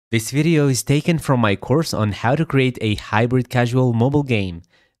This video is taken from my course on how to create a hybrid casual mobile game.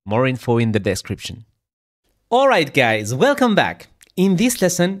 More info in the description. Alright guys, welcome back. In this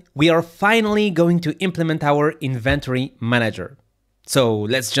lesson, we are finally going to implement our inventory manager. So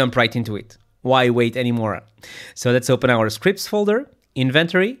let's jump right into it. Why wait anymore? So let's open our scripts folder,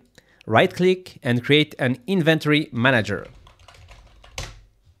 inventory, right click and create an inventory manager.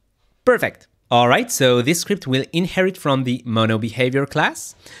 Perfect. All right, so this script will inherit from the MonoBehavior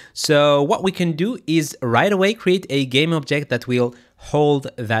class. So what we can do is right away create a game object that will hold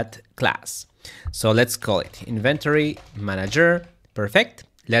that class. So let's call it inventory manager. Perfect.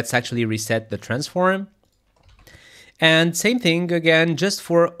 Let's actually reset the transform. And same thing again, just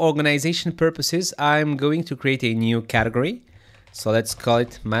for organization purposes, I'm going to create a new category. So let's call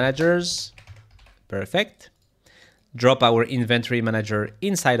it managers. Perfect. Drop our inventory manager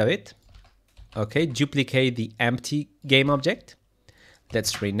inside of it. Okay, duplicate the empty game object.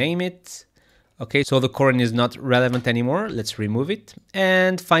 Let's rename it. Okay, so the Corin is not relevant anymore. Let's remove it.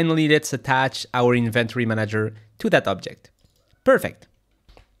 And finally, let's attach our inventory manager to that object. Perfect.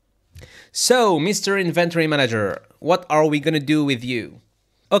 So, Mr. Inventory Manager, what are we gonna do with you?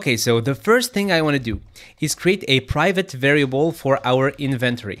 Okay, so the first thing I wanna do is create a private variable for our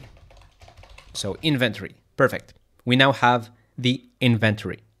inventory. So, inventory, perfect. We now have the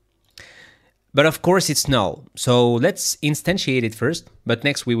inventory. But of course it's null, so let's instantiate it first, but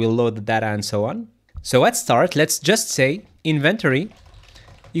next we will load the data and so on. So at start, let's just say inventory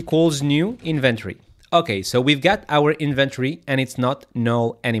equals new inventory. Okay, so we've got our inventory and it's not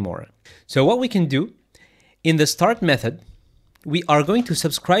null anymore. So what we can do, in the start method, we are going to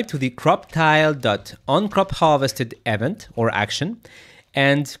subscribe to the CropTile.onCropHarvested event or action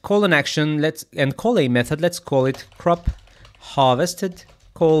and call an action, call a method, let's call it CropHarvested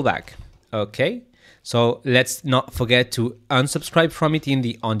callback. Okay, so let's not forget to unsubscribe from it in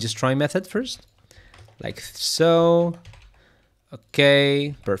the onDestroy method first, like so.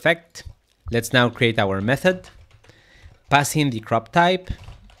 Okay, perfect. Let's now create our method, pass in the crop type.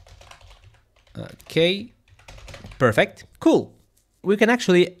 Okay, perfect, cool. We can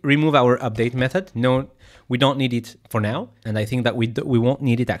actually remove our update method. No, we don't need it for now, and I think that we won't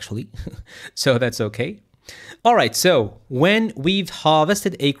need it actually, so that's okay. All right, so when we've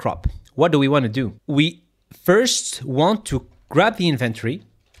harvested a crop, what do we want to do? We first want to grab the inventory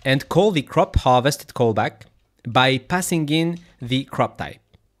and call the crop harvested callback by passing in the crop type.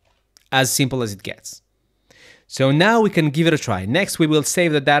 As simple as it gets. So now we can give it a try. Next, we will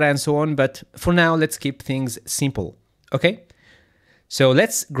save the data and so on, but for now, let's keep things simple, okay? So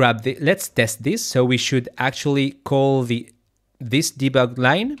let's test this. So we should actually call this debug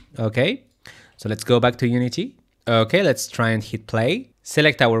line, okay? So let's go back to Unity. Okay, let's try and hit play.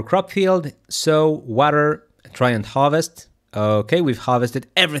 Select our crop field, sow, water, try and harvest. Okay, we've harvested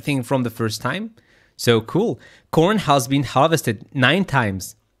everything from the first time. So cool. Corn has been harvested 9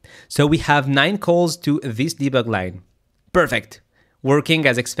 times. So we have 9 calls to this debug line. Perfect. Working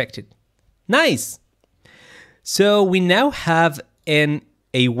as expected. Nice. So we now have a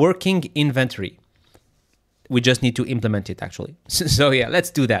working inventory. We just need to implement it actually. So yeah, let's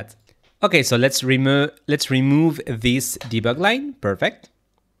do that. Okay, so let's remove this debug line. Perfect.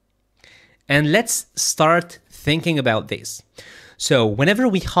 And let's start thinking about this. So whenever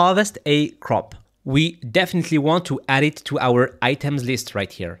we harvest a crop, we definitely want to add it to our items list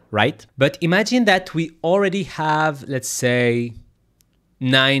right here, right? But imagine that we already have, let's say,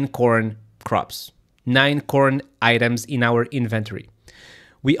 9 corn crops, 9 corn items in our inventory.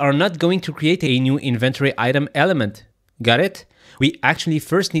 We are not going to create a new inventory item element. Got it? We actually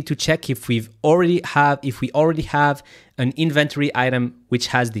first need to check if we already have an inventory item which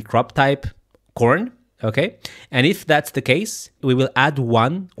has the crop type corn, okay? And if that's the case, we will add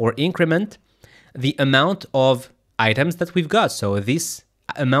 1 or increment the amount of items that we've got. So this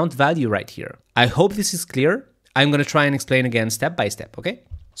amount value right here. I hope this is clear. I'm gonna try and explain again step by step, okay?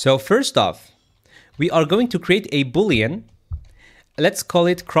 So first off, we are going to create a Boolean. Let's call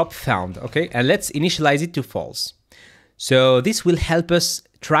it crop found, okay? And let's initialize it to false. So this will help us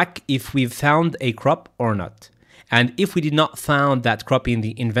track if we've found a crop or not. And if we did not found that crop in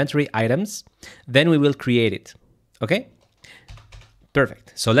the inventory items, then we will create it, okay?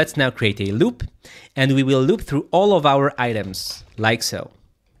 Perfect. So let's now create a loop and we will loop through all of our items like so.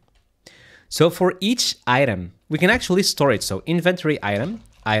 So for each item, we can actually store it. So inventory item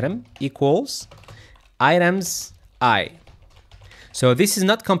equals items I. So this is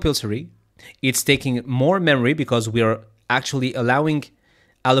not compulsory. It's taking more memory because we are actually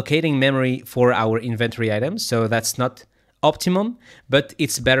allocating memory for our inventory items. So that's not optimum, but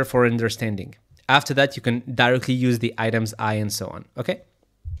it's better for understanding. After that, you can directly use the items I and so on, okay?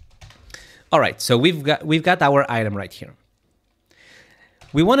 All right, so we've got our item right here.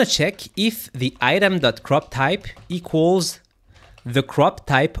 We want to check if the item.crop_type equals the crop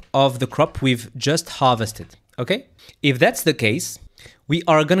type of the crop we've just harvested, okay? If that's the case, we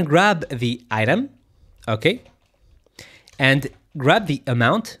are gonna grab the item, okay? And grab the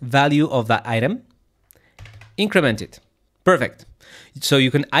amount value of that item, increment it. Perfect. So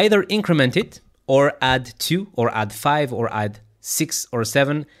you can either increment it or add 2 or add 5 or add 6 or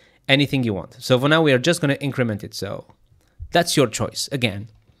 7, anything you want. So for now, we are just gonna increment it. So that's your choice again.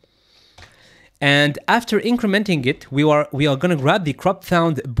 And after incrementing it, we are gonna grab the crop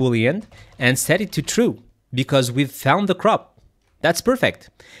found boolean and set it to true because we've found the crop. That's perfect.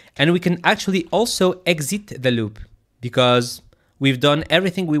 And we can actually also exit the loop because we've done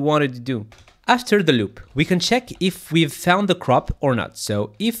everything we wanted to do. After the loop, we can check if we've found the crop or not.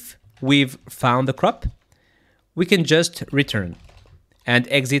 So if we've found the crop, we can just return and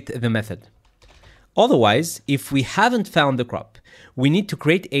exit the method. Otherwise, if we haven't found the crop, we need to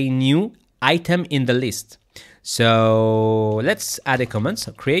create a new item in the list. So let's add a comment.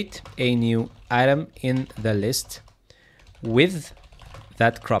 So create a new item in the list with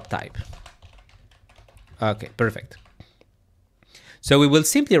that crop type. Okay, perfect. So we will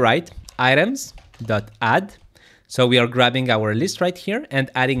simply write items.add. So we are grabbing our list right here and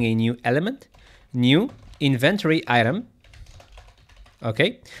adding a new element, new inventory item.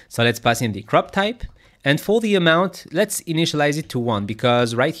 Okay, so let's pass in the crop type. And for the amount, let's initialize it to 1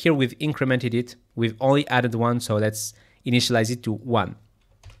 because right here we've incremented it. We've only added 1, so let's initialize it to 1.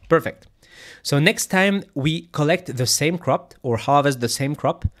 Perfect. So next time we collect the same crop or harvest the same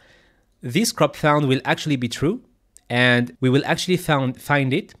crop, this crop found will actually be true and we will actually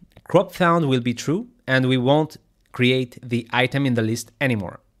find it. Crop found will be true and we won't create the item in the list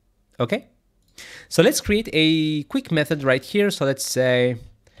anymore. Okay? So let's create a quick method right here. So let's say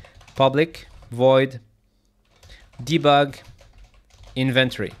public void debug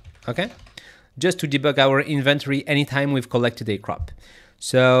inventory, okay? Just to debug our inventory anytime we've collected a crop.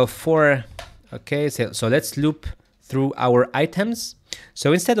 So so let's loop through our items.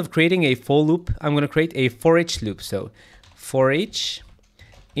 So instead of creating a for loop, I'm gonna create a for each loop. So for each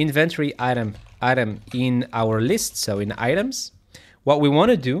inventory item in our list, so in items, what we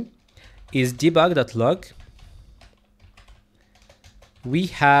wanna do is debug.log. We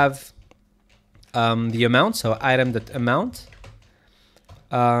have the amount, so item.amount,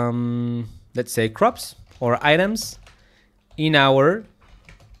 let's say crops or items in our,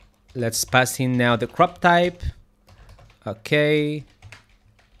 let's pass in now the crop type, okay,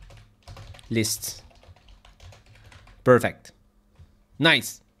 list. Perfect.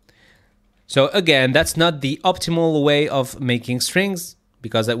 Nice. So again, that's not the optimal way of making strings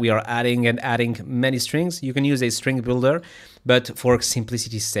because we are adding and adding many strings. You can use a string builder, but for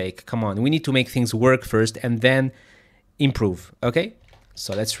simplicity's sake, come on, we need to make things work first and then improve, okay?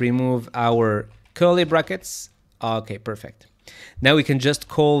 So let's remove our curly brackets. Okay, perfect. Now we can just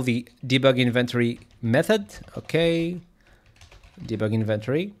call the debug inventory method, okay? Debug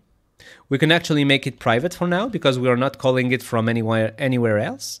inventory. We can actually make it private for now because we are not calling it from anywhere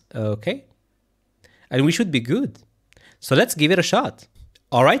else, okay? And we should be good. So let's give it a shot.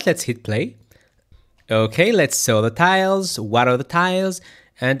 All right, let's hit play. Okay, let's sow the tiles, water the tiles,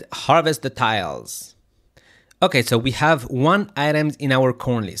 and harvest the tiles. Okay, so we have 1 item in our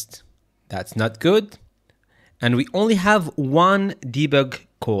corn list. That's not good. And we only have 1 debug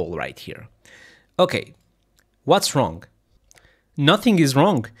call right here. Okay, what's wrong? Nothing is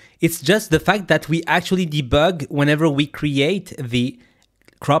wrong. It's just the fact that we actually debug whenever we create the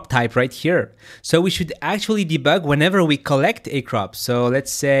crop type right here. So we should actually debug whenever we collect a crop. So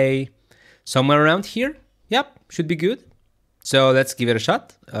let's say somewhere around here. Yep, should be good. So let's give it a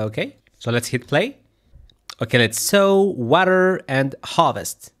shot. Okay, so let's hit play. Okay, let's sow, water, and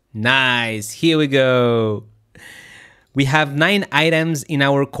harvest. Nice, here we go. We have 9 items in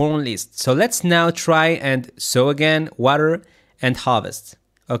our corn list. So let's now try and sow again, water, and harvest.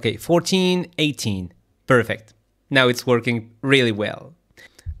 Okay, 14, 18, perfect. Now it's working really well.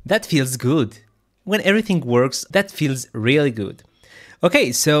 That feels good. When everything works, that feels really good.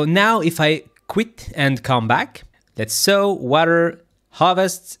 Okay, so now if I quit and come back, let's sow, water,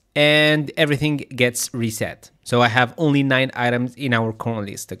 harvest, and everything gets reset. So I have only 9 items in our corn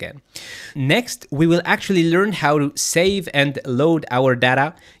list again. Next, we will actually learn how to save and load our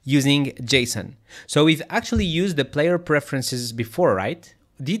data using JSON. So we've actually used the player preferences before, right?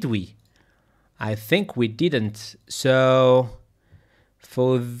 Did we? I think we didn't. So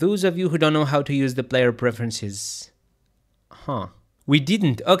for those of you who don't know how to use the player preferences, we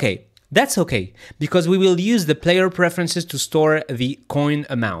didn't. Okay, that's okay, because we will use the player preferences to store the coin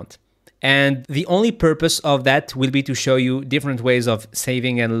amount. And the only purpose of that will be to show you different ways of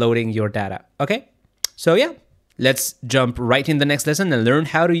saving and loading your data. Okay? So yeah, let's jump right in the next lesson and learn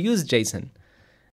how to use JSON.